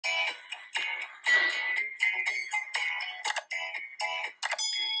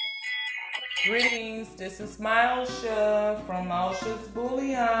Greetings, this is Miyoshi from Miyoshi's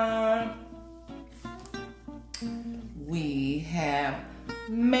Bullion. We have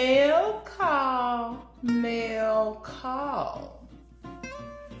mail call.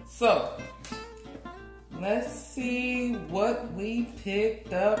 So, let's see what we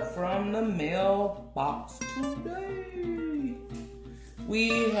picked up from the mailbox today.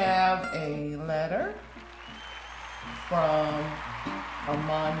 We have a letter from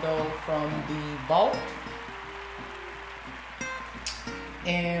Armando from the vault,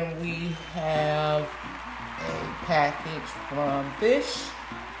 and we have a package from Fish,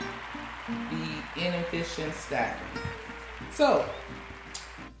 the Inefficient Stacking. So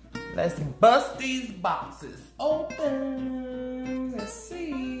let's bust these boxes open. Let's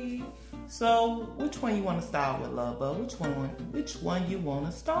see. So which one you want to start with, Luvbug? Which one you want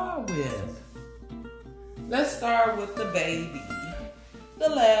to start with? Let's start with the baby. The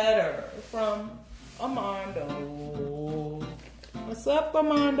letter from Armando. What's up,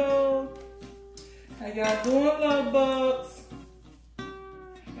 Armando? How y'all doing, Luvbugs?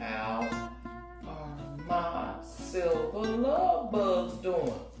 How are my silver Luvbugs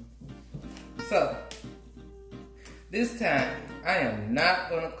doing? So, this time, I am not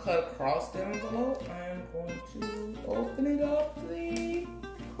going to cut across the envelope. I am going to open it up the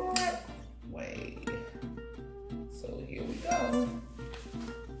correct way. So, here we go.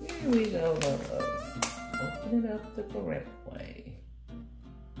 Here we go, Luvbugs. Open it up the correct way.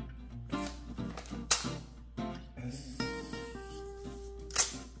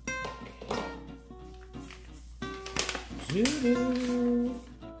 Doo-doo.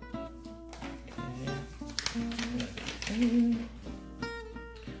 Okay.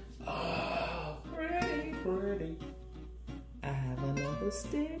 Oh, pretty. I have another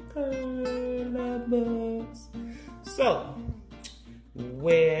sticker, Luvbugs. So,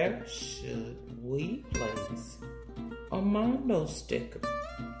 where should we place Armando's sticker?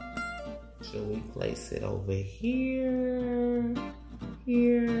 Should we place it over here?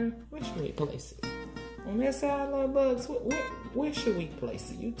 Here? Where should we place it? On that side, Luvbugs? Where should we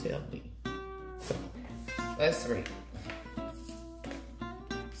place it? You tell me. Let's read.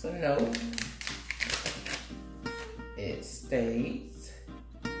 So note, it states,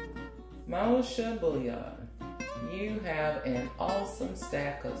 Miyoshi Bullion, you have an awesome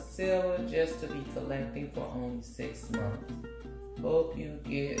stack of silver just to be collecting for only 6 months. Hope you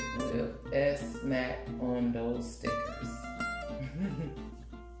get with S-Smack on those stickers.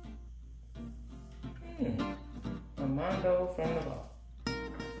 Armando from the vault.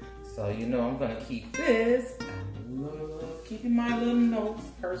 So you know I'm gonna keep this. I love keeping my little notes,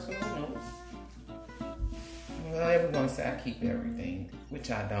 personal notes. Well, everyone say I keep everything,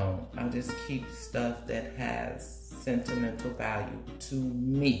 which I don't. I just keep stuff that has sentimental value to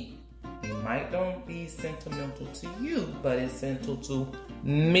me. It might don't be sentimental to you, but it's sentimental to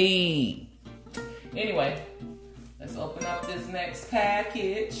me. Anyway, let's open up this next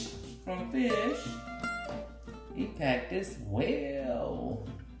package from Fish. He packed this well.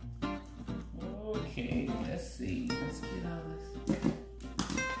 Okay, let's see. Let's get all this.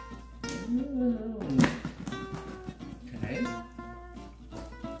 Okay.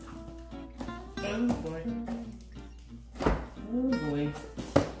 Oh boy. Oh boy.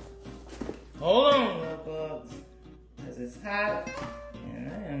 Hold on, Luvbugs. Because it's hot and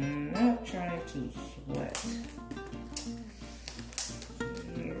I am not trying to sweat.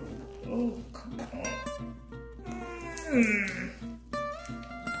 Oh, come on.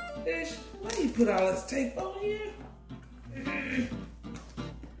 Fish, why do you put all this tape on here?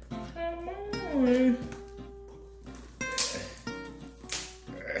 Come on.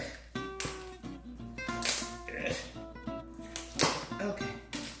 Okay.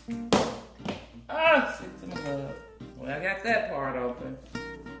 Ah, stick to my glove. Well, I got that part open.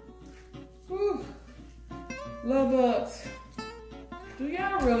 Whew. Luvbugs. Do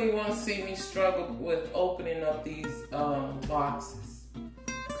y'all really want to see me struggle with opening up these boxes?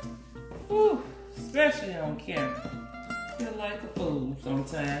 Whew, especially on camera. Feel like a fool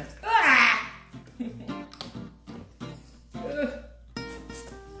sometimes. Ah!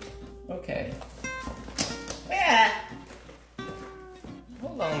 Okay. Yeah.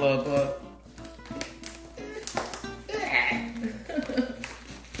 Hold on, Luvbug.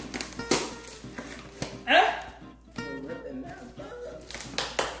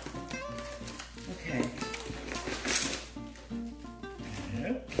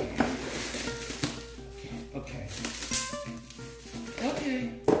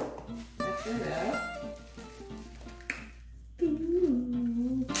 Okay. That's it out.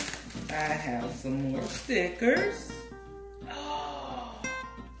 I have some more stickers. Oh.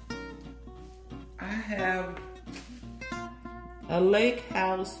 have a lake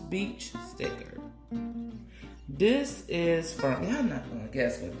house beach sticker. This is from, y'all not gonna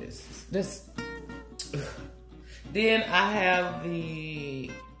guess what this is. Then I have the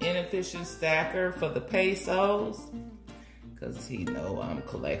Inefficient stacker for the pesos, because he know I'm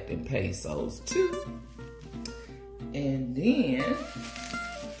collecting pesos too. And then,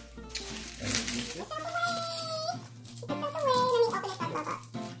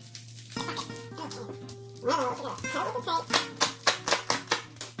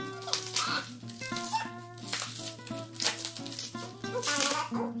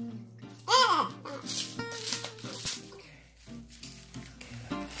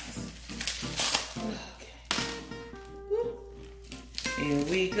 here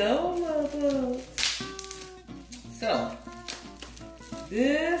we go, Luvbugs. So,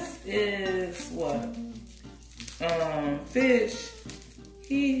 this is what Fish,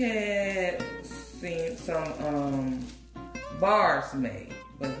 he had seen some bars made,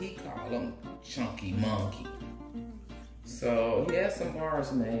 but he called them Chunky Monkey. So he had some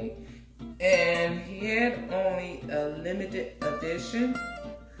bars made, and he had only a limited edition,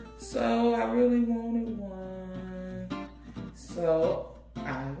 so I really wanted one. So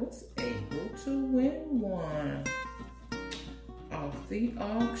I was able to win one off the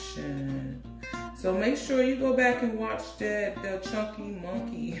auction. So make sure you go back and watch the Chunky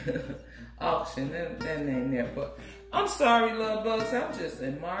Monkey auction. That name there. But I'm sorry, Luvbugs. I'm just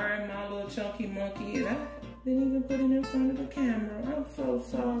admiring my little Chunky Monkey, and I didn't even put it in front of the camera. I'm so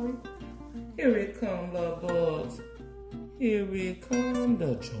sorry. Here it come, Luvbugs. Here it come,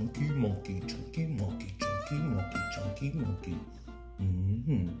 the Chunky Monkey, Chunky Monkey, Chunky Monkey, Chunky Monkey.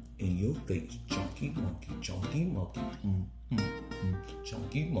 In your face, Chunky Monkey, Chunky Monkey.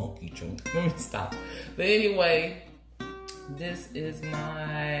 Chunky Monkey, Chunky. Let me stop. But anyway, this is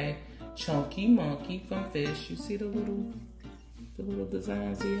my Chunky Monkey from Fish. You see the little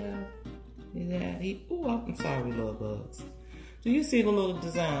designs he have? Oh, I'm sorry, Luvbugs. Do you see the little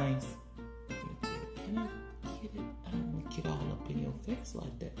designs? Can I get it? I don't want to get all up in your face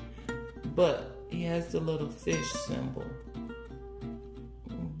like that. But he has the little fish symbol.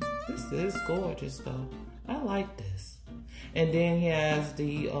 This is gorgeous though. I like this. And then he has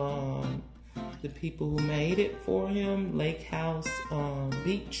the people who made it for him, Lake House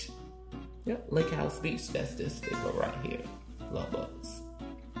Beach. Yep, Lake House Beach. That's this sticker right here. Luvbugs.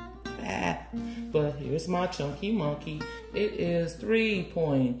 But here's my Chunky Monkey. It is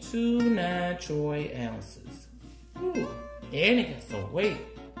 3.29 troy ounces. Ooh, and it got some weight.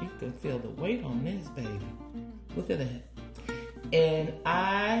 You can feel the weight on this baby. Look at that. And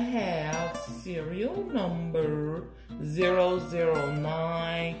I have serial number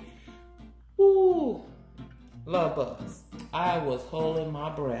 009. Ooh, Luvbugs. I was holding my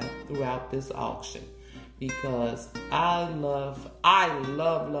breath throughout this auction because I love odd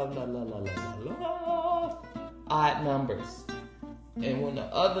numbers. And when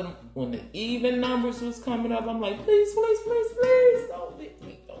the even numbers was coming up, I'm like, please, don't hit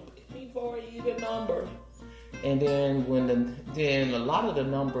me for an even number. And then then a lot of the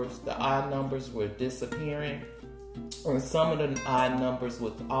numbers, the odd numbers were disappearing, or some of the odd numbers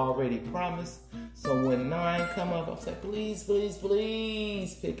was already promised. So when 9 come up, I was like, please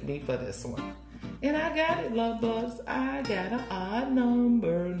pick me for this one. And I got it, Luvbugs. I got an odd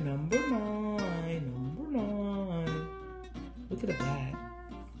number 9. Look at the back.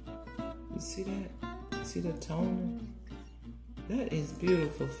 You see that? You see the tone? That is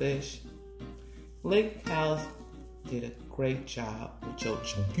beautiful, Fish. Lake House did a great job with your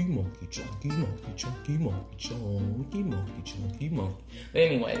Chunky Monkey, Chunky Monkey, Chunky Monkey, Chunky Monkey, Chunky Monkey.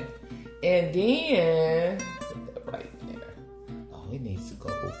 Anyway, and then put that right there. Oh, it needs to go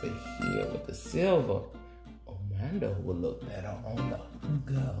over here with the silver. Orlando will look better on the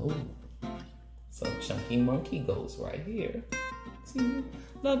gold. So Chunky Monkey goes right here. See,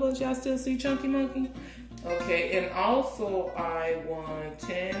 Luvbugs, y'all still see Chunky Monkey? Okay, and also I won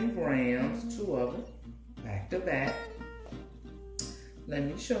 10 grams, 2 of them, back to back. Let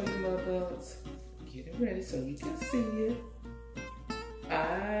me show you, Luvbugs. Get it ready so you can see it.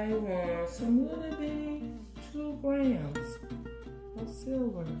 I won some little bitty 2 grams of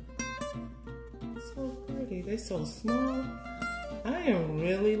silver. So pretty. They're so small. I am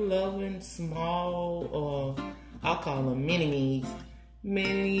really loving small, I'll call them miniature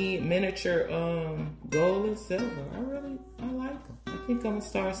gold and silver. I like them. I think I'm gonna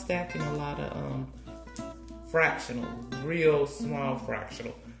start stacking a lot of fractional, real small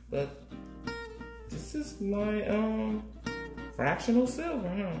fractional. But this is my fractional silver,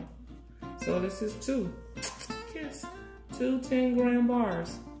 huh? So this is 2. Kiss. 2 10-gram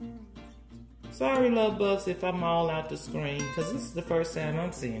bars. Sorry, love bugs, if I'm all out the screen, because this is the first time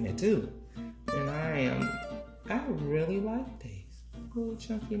I'm seeing it too. And I really like these little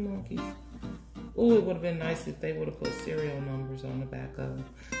chunky monkeys. Oh, it would have been nice if they would have put serial numbers on the back of them.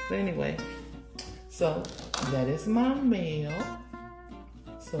 But anyway, so that is my mail.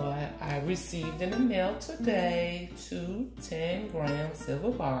 So I received in the mail today 2 10-gram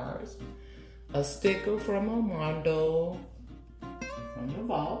silver bars, a sticker from Armando from the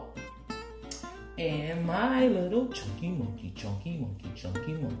vault, and my little chunky monkey.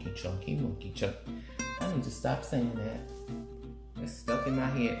 I need to stop saying that. It's stuck in my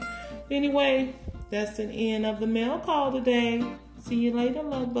head. Anyway, that's the end of the mail call today. See you later,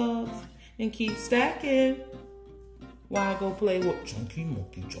 love bugs. And keep stacking while I go play with chunky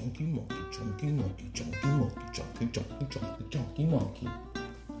monkey.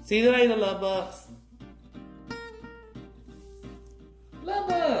 See you later, love bugs. Love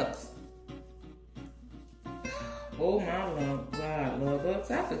bugs. Oh my love, God, love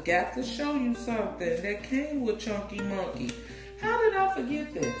bugs. I forgot to show you something that came with Chunky Monkey. How did I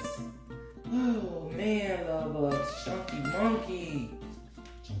forget this? Oh man, love bugs, Chunky Monkey.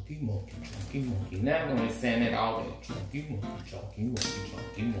 Chunky Monkey. Now I'm going to send it all day. Chunky Monkey.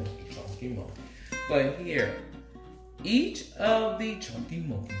 But here, each of the Chunky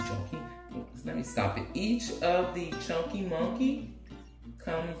Monkey, let me stop it. Each of the Chunky Monkey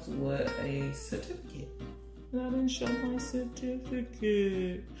comes with a certificate. And I didn't show my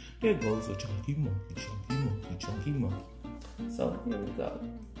certificate. There goes a Chunky Monkey. So here we go.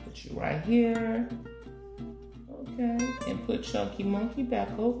 Put you right here. Okay. And put Chunky Monkey back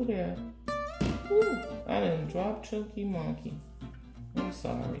over there. Ooh, I didn't drop Chunky Monkey. I'm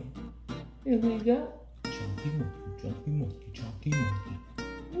sorry. Here we go. Chunky Monkey.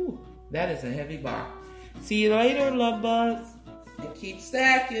 Ooh, that is a heavy bar. See you later, love bugs. And keep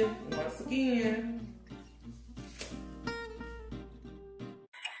stacking once again.